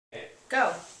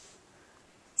Go.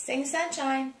 Sing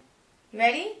Sunshine. You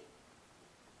ready?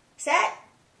 Set.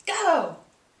 Go.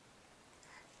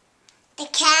 The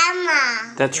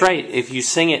camera. That's right. If you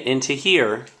sing it into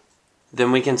here,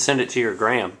 then we can send it to your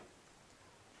gram.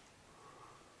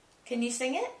 Can you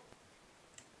sing it?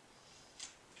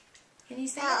 Can you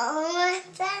sing it?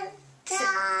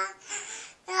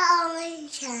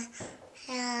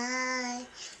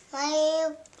 Will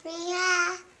you be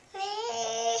happy?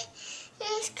 The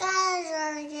skies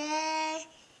are there.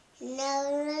 No,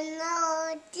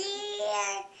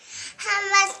 dear. How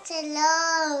much I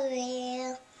love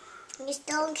you. Just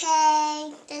don't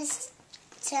take the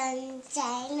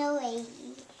sunshine away.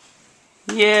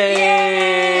 Yay!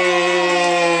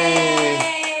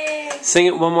 Yay! Sing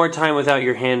it one more time without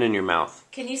your hand in your mouth.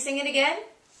 Can you sing it again?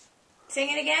 Sing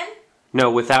it again? No,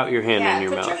 without your hand in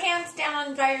your put mouth. Your hands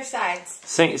down by your sides.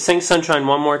 Sing Sunshine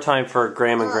one more time for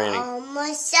Graham and Granny. Oh,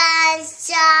 my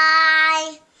sunshine,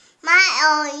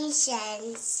 my own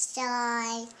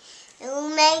sunshine. You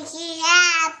make you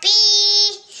happy.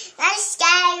 The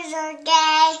skies are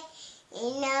gay.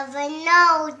 You never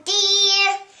know,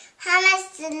 dear, how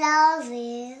much I love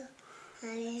you. I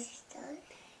just don't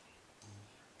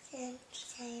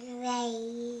sunshine away.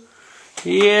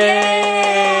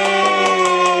 Yay!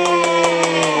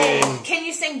 Can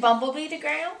you sing Bumblebee to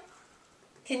Graham?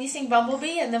 Can you sing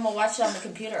Bumblebee and then we'll watch it on the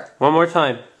computer? One more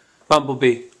time.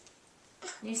 Bumblebee.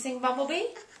 Can you sing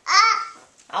Bumblebee?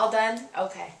 All done?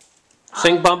 Okay.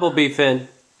 Sing Bumblebee, Finn.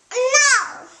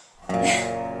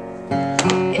 No!